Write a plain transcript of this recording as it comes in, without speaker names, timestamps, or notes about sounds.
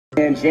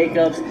And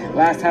Jacobs,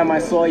 last time I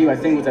saw you, I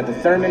think it was at the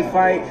Thurman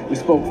fight. We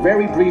spoke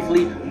very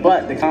briefly,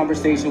 but the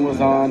conversation was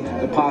on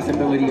the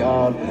possibility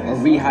of a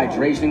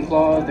rehydration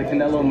clause that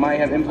Canelo might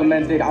have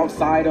implemented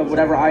outside of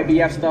whatever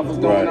IBF stuff was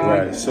going on.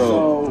 Right.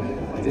 So,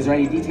 is there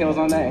any details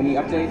on that? Any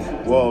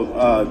updates? Well,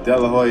 De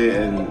La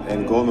Hoya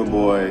and Golden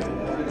Boy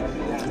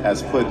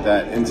has put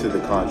that into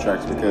the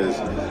contracts because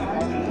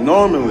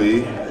normally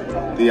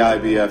the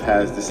IBF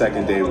has the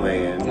second day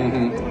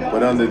weigh-in,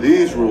 but under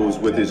these rules,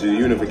 with this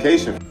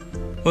unification.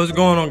 What's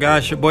going on,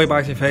 guys? Your boy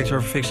Boxing Facts or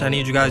Fix. I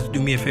need you guys to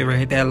do me a favor,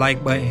 hit that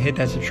like button, hit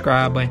that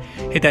subscribe button,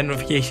 hit that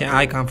notification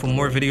icon for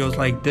more videos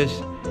like this.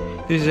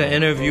 This is an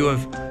interview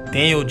of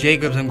Daniel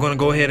Jacobs. I'm going to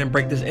go ahead and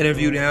break this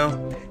interview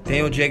down.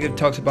 Daniel Jacobs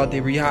talks about the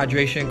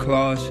rehydration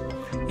clause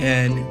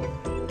and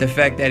the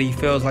fact that he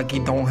feels like he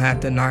don't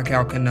have to knock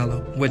out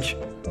Canelo, which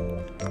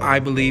I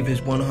believe is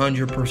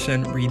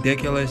 100%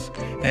 ridiculous.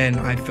 And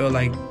I feel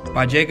like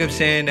by Jacobs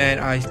saying that,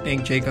 I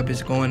think Jacob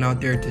is going out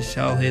there to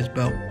sell his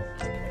belt.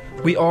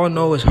 We all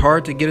know it's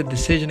hard to get a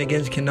decision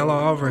against Canelo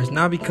Alvarez,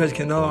 not because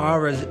Canelo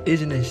Alvarez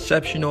is an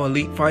exceptional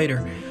elite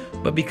fighter,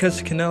 but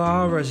because Canelo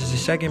Alvarez is the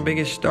second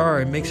biggest star.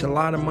 It makes a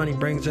lot of money,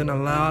 brings in a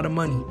lot of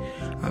money.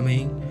 I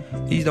mean,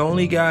 he's the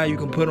only guy you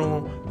can put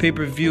on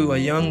pay-per-view, a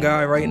young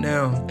guy right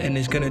now, and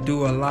it's going to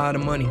do a lot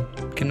of money,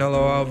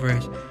 Canelo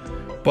Alvarez.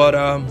 But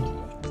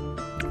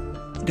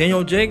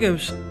Daniel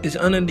Jacobs is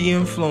under the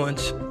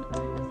influence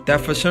that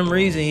for some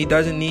reason he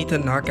doesn't need to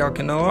knock out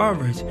Canelo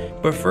Alvarez.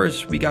 But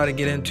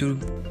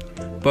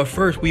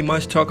first, we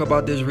must talk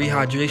about this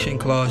rehydration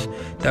clause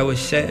that was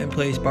set in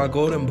place by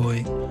Golden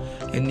Boy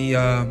in the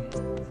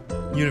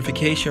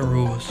unification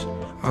rules.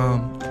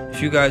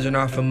 If you guys are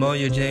not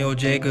familiar, Daniel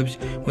Jacobs,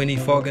 when he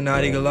fought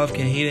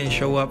Golovkin, he didn't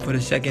show up for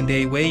the second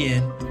day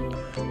weigh-in.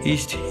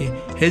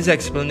 His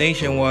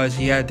explanation was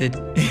he had to.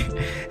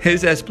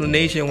 His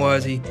explanation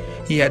was he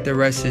had to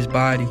rest his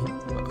body.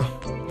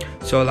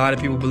 So a lot of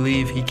people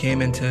believe he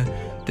came into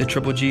the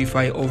Triple G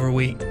fight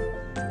overweight.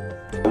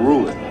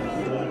 Ruling.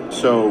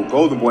 So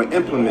Golden Boy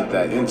implement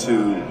that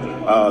into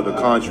the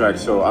contract.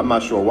 So I'm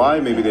not sure why.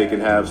 Maybe they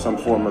can have some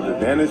form of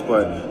advantage.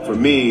 But for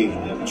me,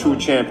 true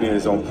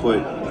champions don't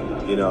put,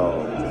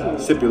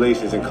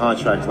 stipulations in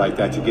contracts like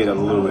that to get a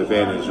little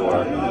advantage.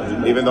 Or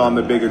even though I'm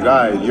the bigger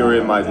guy, you're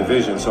in my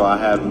division, so I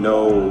have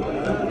no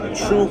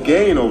true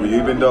gain over you,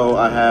 even though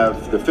I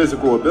have the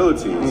physical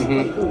abilities.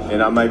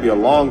 And I might be a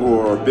longer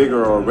or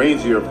bigger or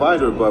rangier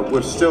fighter, but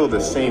we're still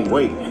the same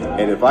weight.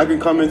 And if I can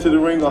come into the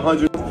ring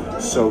 100,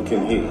 so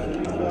can he.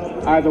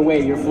 Either way,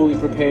 you're fully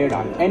prepared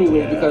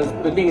anyway, because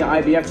the being an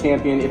IBF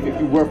champion, if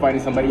you were fighting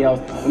somebody else,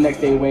 the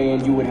next day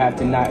weigh-in, you would have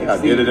to not exceed. I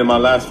did it in my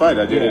last fight.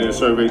 I did it in a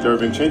Sergey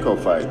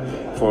Derevyanchenko fight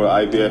for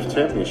IBF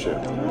championship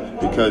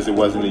because it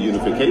wasn't a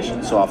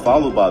unification. So I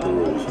followed by the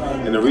rules.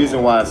 And the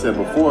reason why I said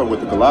before with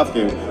the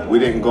Golovkin, we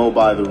didn't go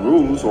by the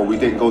rules, or we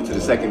didn't go to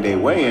the second day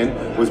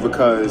weigh-in, was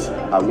because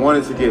I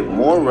wanted to get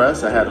more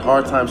rest. I had a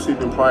hard time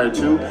sleeping prior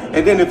to.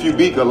 And then if you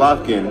beat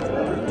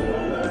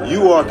Golovkin,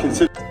 you are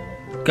considered...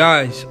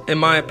 Guys, in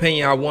my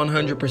opinion, I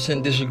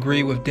 100%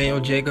 disagree with Daniel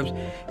Jacobs.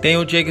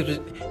 Daniel Jacobs,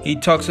 he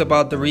talks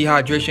about the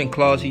rehydration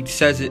clause. He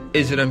says it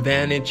is an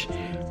advantage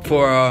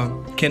for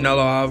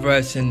Canelo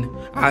Alvarez and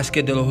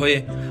Oscar De La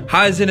Hoya.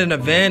 How is it an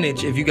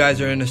advantage if you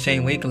guys are in the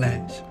same weight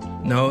class?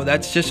 No,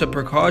 that's just a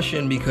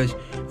precaution because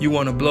you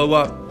want to blow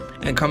up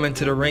and come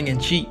into the ring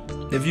and cheat.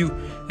 If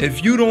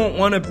you don't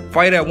want to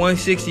fight at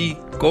 160,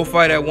 go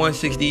fight at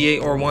 168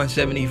 or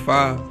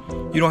 175.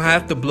 You don't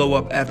have to blow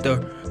up after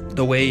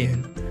the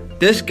weigh-in.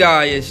 This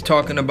guy is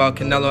talking about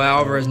Canelo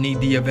Alvarez need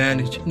the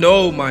advantage.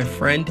 No, my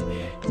friend,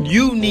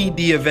 you need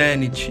the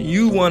advantage.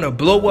 You want to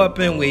blow up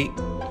in weight.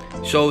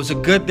 So it's a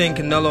good thing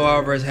Canelo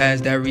Alvarez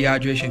has that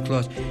rehydration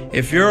clause.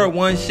 If you're a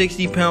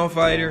 160-pound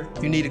fighter,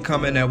 you need to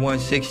come in at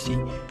 160.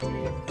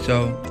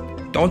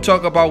 So don't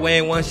talk about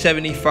weighing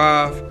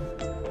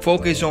 175.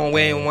 Focus on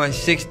weighing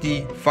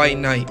 160 fight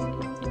night.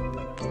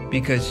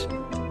 Because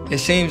it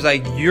seems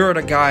like you're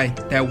the guy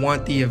that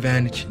want the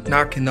advantage,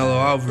 not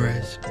Canelo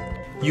Alvarez.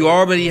 You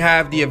already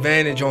have the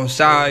advantage on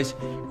size,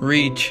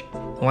 reach,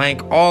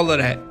 length, all of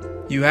that.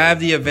 You have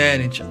the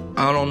advantage.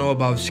 I don't know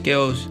about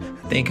skills.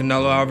 I think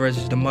Canelo Alvarez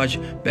is the much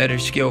better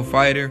skilled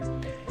fighter.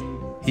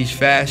 He's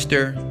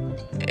faster.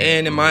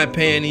 And in my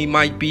opinion, he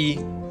might be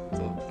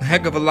a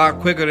heck of a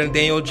lot quicker than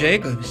Daniel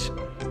Jacobs.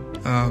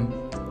 And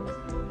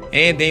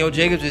Daniel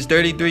Jacobs is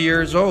 33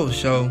 years old,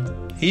 so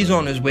he's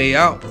on his way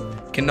out.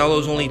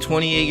 Canelo's only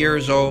 28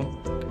 years old.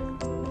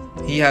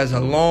 He has a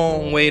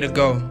long way to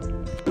go.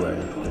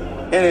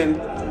 And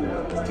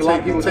so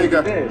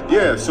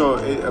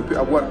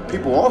what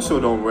people also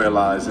don't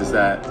realize is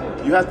that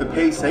you have to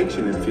pay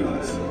sanctioning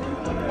fees.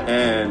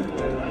 And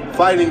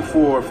fighting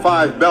for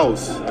 5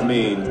 belts, I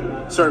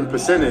mean, certain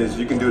percentage,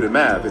 you can do the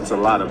math, it's a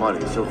lot of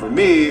money. So for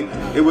me,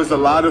 it was a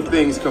lot of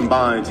things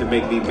combined to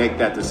make me make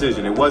that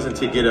decision. It wasn't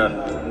to get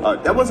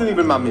that wasn't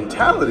even my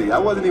mentality. I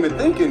wasn't even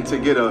thinking to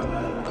get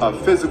a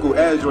physical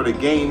edge or to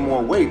gain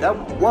more weight. That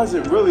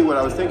wasn't really what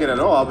I was thinking at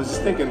all. I was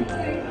just thinking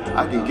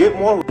I can get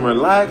more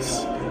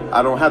relaxed,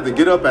 I don't have to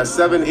get up at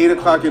 7, 8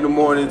 o'clock in the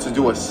morning to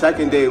do a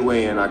second day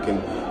weigh-in. I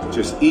can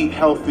just eat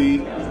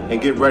healthy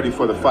and get ready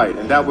for the fight.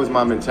 And that was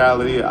my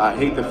mentality. I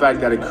hate the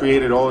fact that it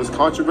created all this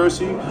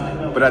controversy,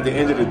 but at the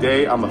end of the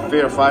day, I'm a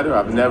fair fighter.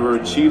 I've never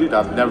cheated.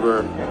 I've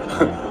never,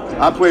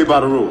 I play by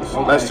the rules.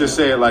 Okay. Let's just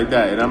say it like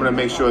that. And I'm gonna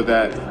make sure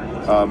that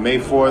May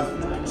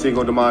 4th,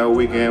 Cinco de Mayo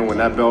weekend, when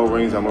that bell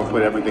rings, I'm gonna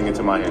put everything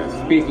into my hands.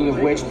 Speaking of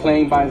which,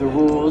 playing by the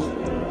rules,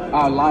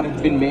 a lot has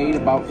been made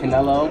about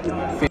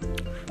Canelo.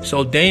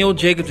 So Daniel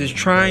Jacobs is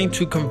trying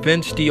to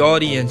convince the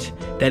audience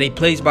that he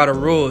plays by the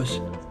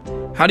rules.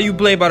 How do you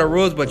play by the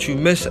rules but you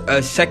miss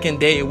a second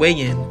day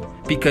weigh-in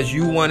because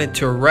you wanted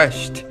to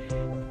rest?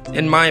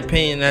 In my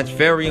opinion, that's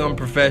very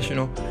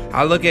unprofessional.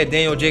 I look at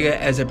Daniel Jacobs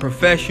as a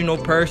professional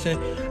person.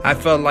 I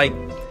felt like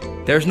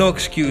there's no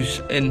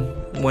excuse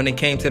when it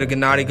came to the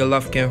Gennady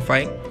Golovkin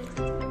fight.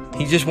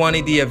 He just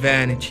wanted the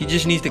advantage. He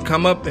just needs to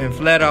come up and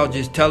flat out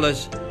just tell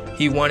us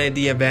he wanted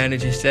the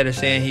advantage instead of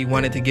saying he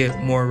wanted to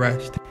get more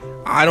rest.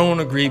 I don't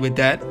agree with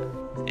that.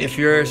 If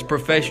you're as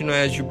professional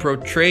as you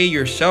portray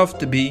yourself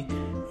to be,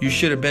 you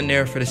should have been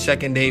there for the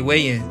second day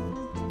weigh-in.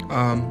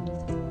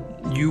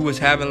 You was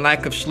having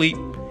lack of sleep.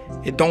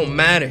 It don't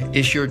matter.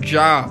 It's your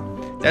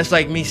job. That's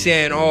like me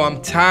saying, oh,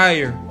 I'm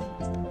tired.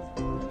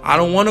 I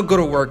don't want to go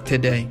to work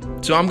today,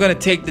 so I'm gonna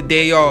take the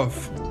day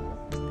off.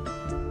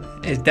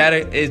 Is that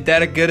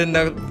a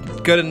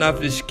good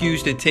enough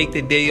excuse to take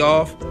the day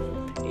off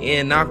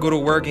and not go to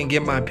work and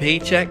get my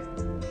paycheck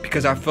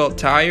because I felt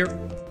tired?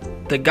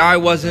 The guy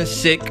wasn't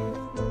sick.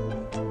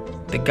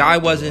 The guy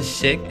wasn't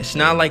sick. It's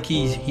not like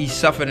he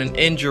suffered an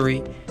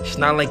injury. It's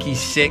not like he's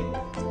sick.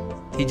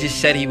 He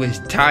just said he was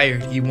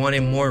tired. He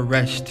wanted more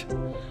rest.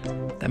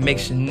 That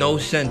makes no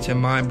sense in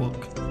my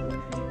book.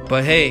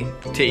 But hey,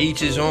 to each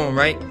his own,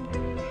 right?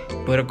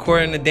 But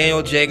according to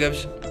Daniel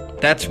Jacobs,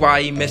 that's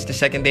why he missed the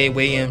second day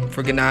weigh-in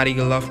for Gennady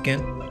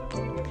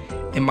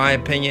Golovkin. In my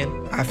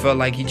opinion, I felt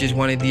like he just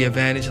wanted the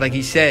advantage. Like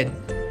he said,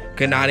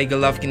 Gennady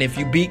Golovkin, if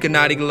you beat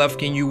Gennady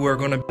Golovkin, you were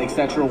going to...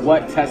 etc.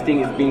 What testing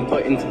is being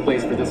put into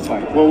place for this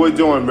fight? Well, we're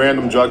doing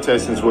random drug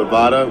testings with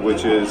VADA,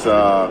 which is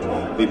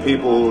the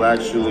people who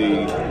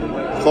actually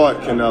caught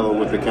Canelo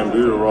with the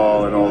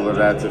cambuterol and all of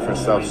that different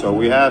stuff. So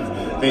we have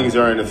things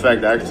that are in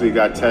effect. I actually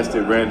got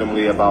tested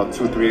randomly about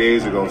 2-3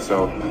 days ago.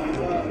 So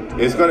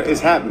it's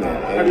happening.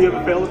 Have you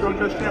ever failed a drug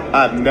test, Champ?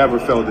 I've never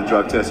failed a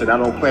drug test, and I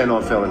don't plan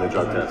on failing a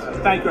drug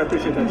test. Thank you. I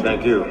appreciate that.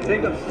 Thank you.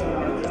 Jacobs,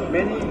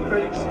 many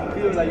critics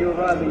feel that you're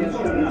right against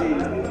you.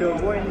 To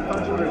avoid any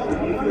controversy,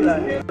 do you feel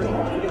that?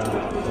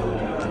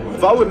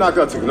 If I would knock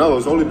out to Canelo,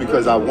 it's only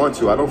because I want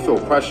to. I don't feel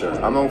pressure.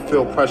 I don't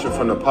feel pressure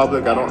from the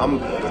public.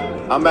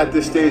 I'm at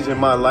this stage in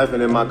my life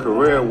and in my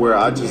career where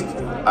I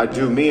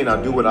do me and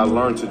I do what I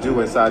learned to do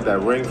inside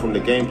that ring from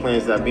the game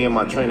plans that me and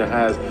my trainer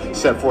has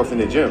set forth in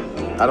the gym.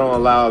 I don't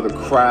allow the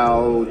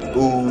crowd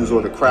boos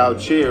or the crowd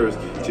cheers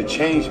to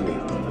change me.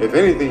 If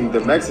anything, the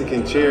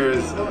Mexican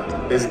cheers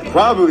is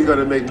probably going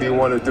to make me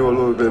want to do a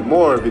little bit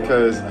more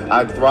because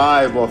I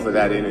thrive off of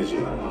that energy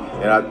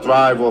and I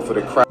thrive off of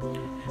the crowd.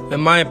 In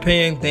my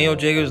opinion, Daniel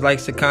Jacobs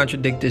likes to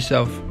contradict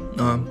himself.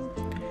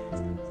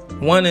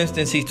 One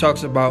instance, he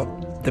talks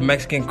about the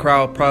Mexican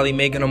crowd probably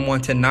making him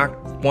want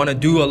to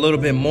do a little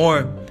bit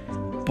more,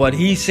 but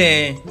he's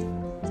saying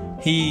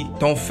he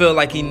don't feel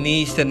like he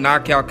needs to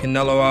knock out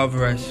Canelo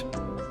Alvarez.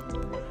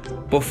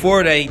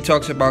 Before that, he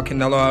talks about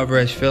Canelo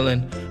Alvarez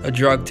failing a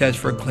drug test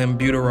for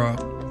clenbuterol.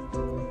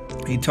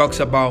 He talks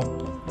about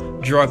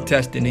drug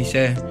testing. He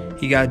said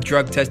he got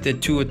drug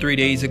tested 2 or 3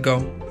 days ago.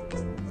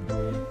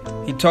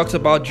 He talks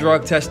about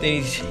drug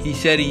testing. He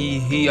said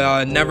he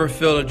never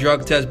failed a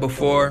drug test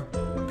before.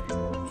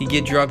 He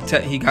got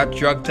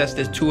drug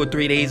tested 2 or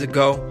 3 days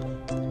ago.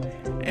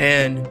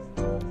 And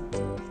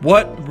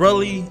what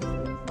really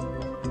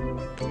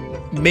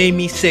made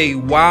me say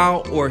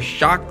wow or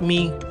shocked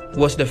me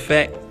was the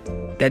fact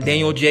that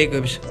Daniel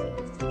Jacobs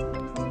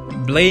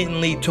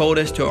blatantly told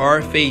us to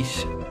our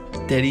face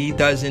that he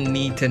doesn't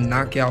need to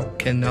knock out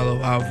Canelo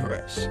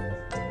Alvarez.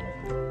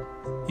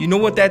 You know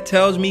what that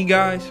tells me,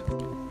 guys?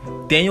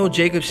 Daniel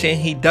Jacobs saying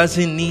he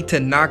doesn't need to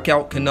knock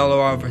out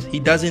Canelo Alvarez. He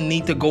doesn't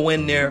need to go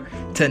in there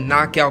to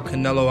knock out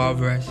Canelo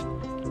Alvarez.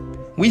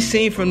 We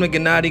seen from the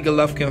Gennady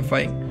Golovkin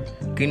fight,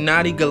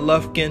 Gennady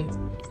Golovkin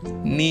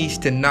needs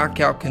to knock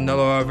out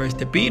Canelo Alvarez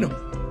to beat him.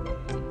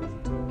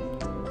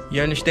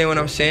 You understand what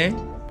I'm saying?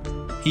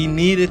 He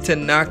needed to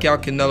knock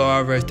out Canelo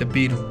Alvarez to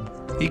beat him.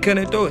 He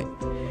couldn't do it.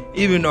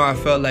 Even though I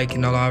felt like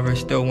Canelo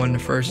Alvarez still won the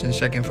first and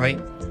second fight.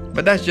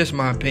 But that's just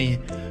my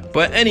opinion.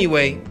 But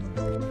anyway,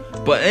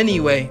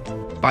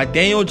 by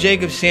Daniel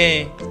Jacobs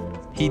saying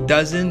he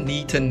doesn't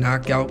need to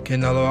knock out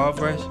Canelo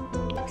Alvarez,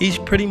 he's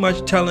pretty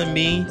much telling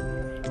me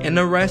and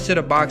the rest of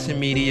the boxing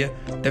media,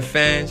 the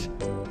fans,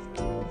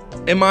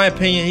 in my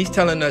opinion, he's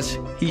telling us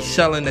he's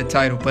selling the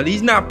title. But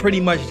he's not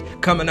pretty much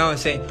coming out and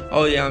saying,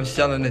 oh yeah, I'm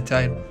selling the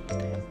title.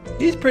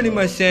 He's pretty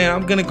much saying,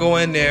 I'm going to go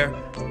in there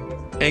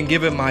and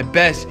give it my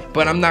best,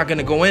 but I'm not going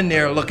to go in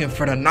there looking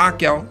for the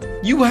knockout.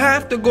 You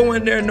have to go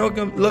in there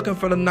looking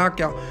for the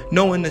knockout,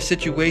 knowing the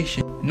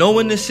situation.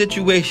 knowing the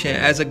situation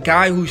as a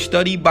guy who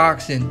studied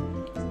boxing,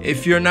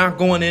 if you're not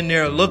going in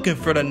there looking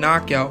for the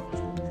knockout,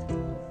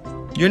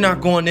 you're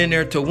not going in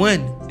there to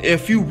win.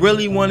 If you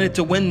really wanted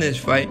to win this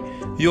fight,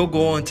 you'll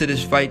go into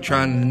this fight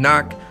trying to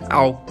knock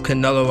out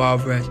Canelo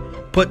Alvarez.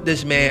 Put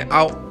this man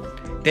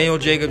out. Daniel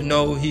Jacobs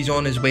knows he's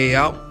on his way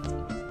out.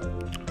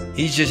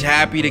 He's just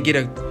happy to get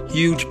a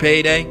huge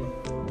payday.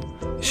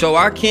 So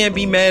I can't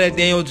be mad at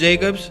Daniel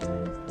Jacobs.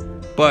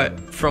 But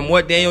from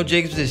what Daniel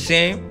Jacobs is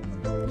saying,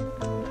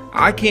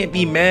 I can't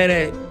be mad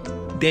at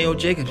Daniel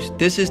Jacobs.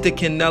 This is the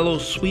Canelo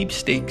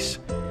sweepstakes.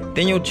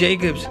 Daniel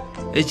Jacobs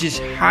is just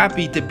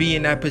happy to be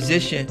in that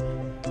position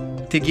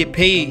to get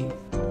paid,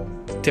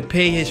 to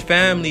pay his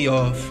family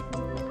off,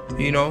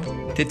 you know,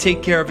 to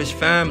take care of his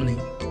family,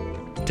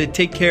 to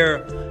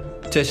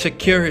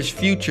secure his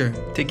future,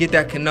 to get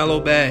that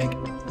Canelo bag.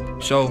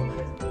 So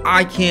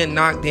I can't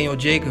knock Daniel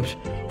Jacobs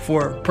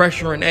for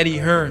pressuring Eddie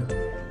Hearn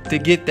to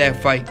get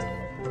that fight.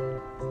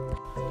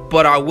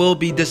 But I will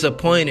be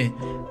disappointed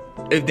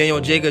if Daniel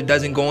Jacobs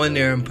doesn't go in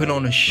there and put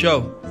on a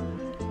show.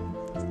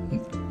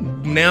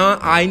 Now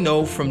I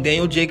know from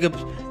Daniel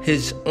Jacobs,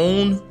 his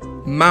own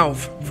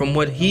mouth, from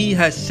what he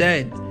has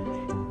said,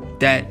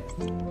 that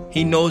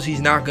he knows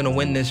he's not going to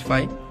win this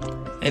fight.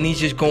 And he's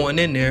just going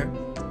in there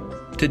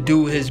to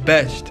do his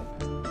best.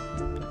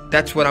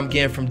 That's what I'm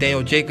getting from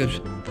Daniel Jacobs.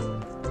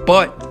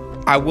 But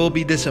I will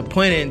be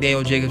disappointed in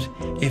Daniel Jacobs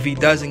if he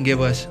doesn't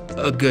give us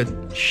a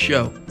good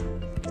show.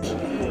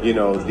 You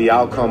know, the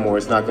outcome, or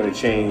it's not going to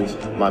change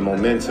my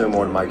momentum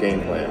or my game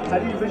plan. How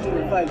do you envision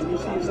the fight? Do you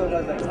see yourself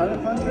as a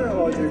counter-puncher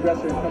or the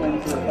aggressor coming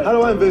into the fight? How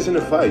do I envision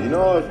the fight? You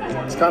know,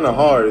 it's kind of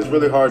hard. It's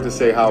really hard to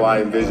say how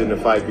I envision the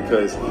fight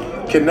because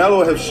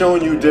Canelo has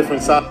shown you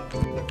different sides.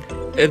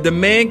 If the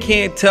man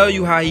can't tell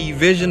you how he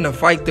envisioned the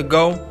fight to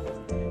go,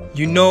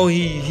 you know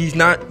he's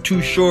not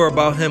too sure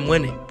about him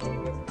winning.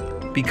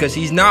 Because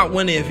he's not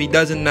winning if he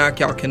doesn't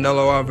knock out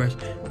Canelo Alvarez.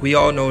 We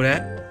all know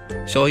that.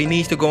 So he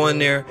needs to go in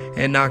there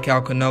and knock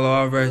out Canelo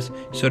Alvarez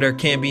so there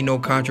can't be no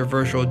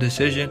controversial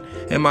decision.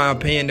 In my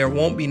opinion, there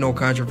won't be no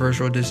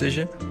controversial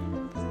decision.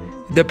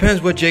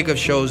 Depends what Jacob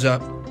shows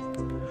up.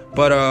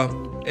 But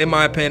in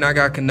my opinion, I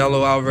got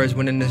Canelo Alvarez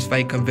winning this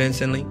fight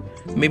convincingly.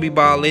 Maybe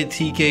by a late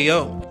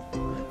TKO.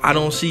 I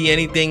don't see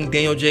anything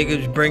Daniel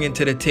Jacobs bringing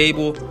to the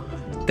table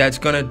that's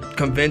going to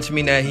convince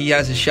me that he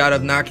has a shot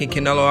of knocking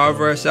Canelo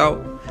Alvarez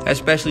out,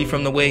 especially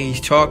from the way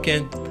he's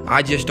talking.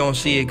 I just don't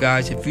see it,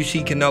 guys. If you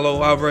see Canelo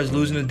Alvarez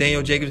losing to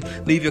Daniel Jacobs,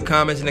 leave your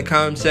comments in the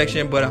comment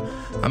section. But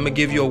I'm going to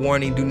give you a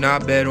warning. Do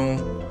not bet on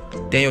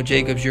Daniel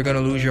Jacobs. You're going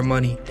to lose your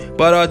money.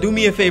 But do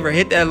me a favor.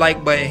 Hit that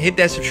like button. Hit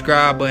that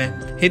subscribe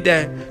button. Hit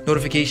that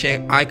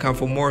notification icon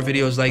for more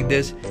videos like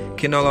this.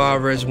 Canelo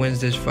Alvarez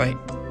wins this fight.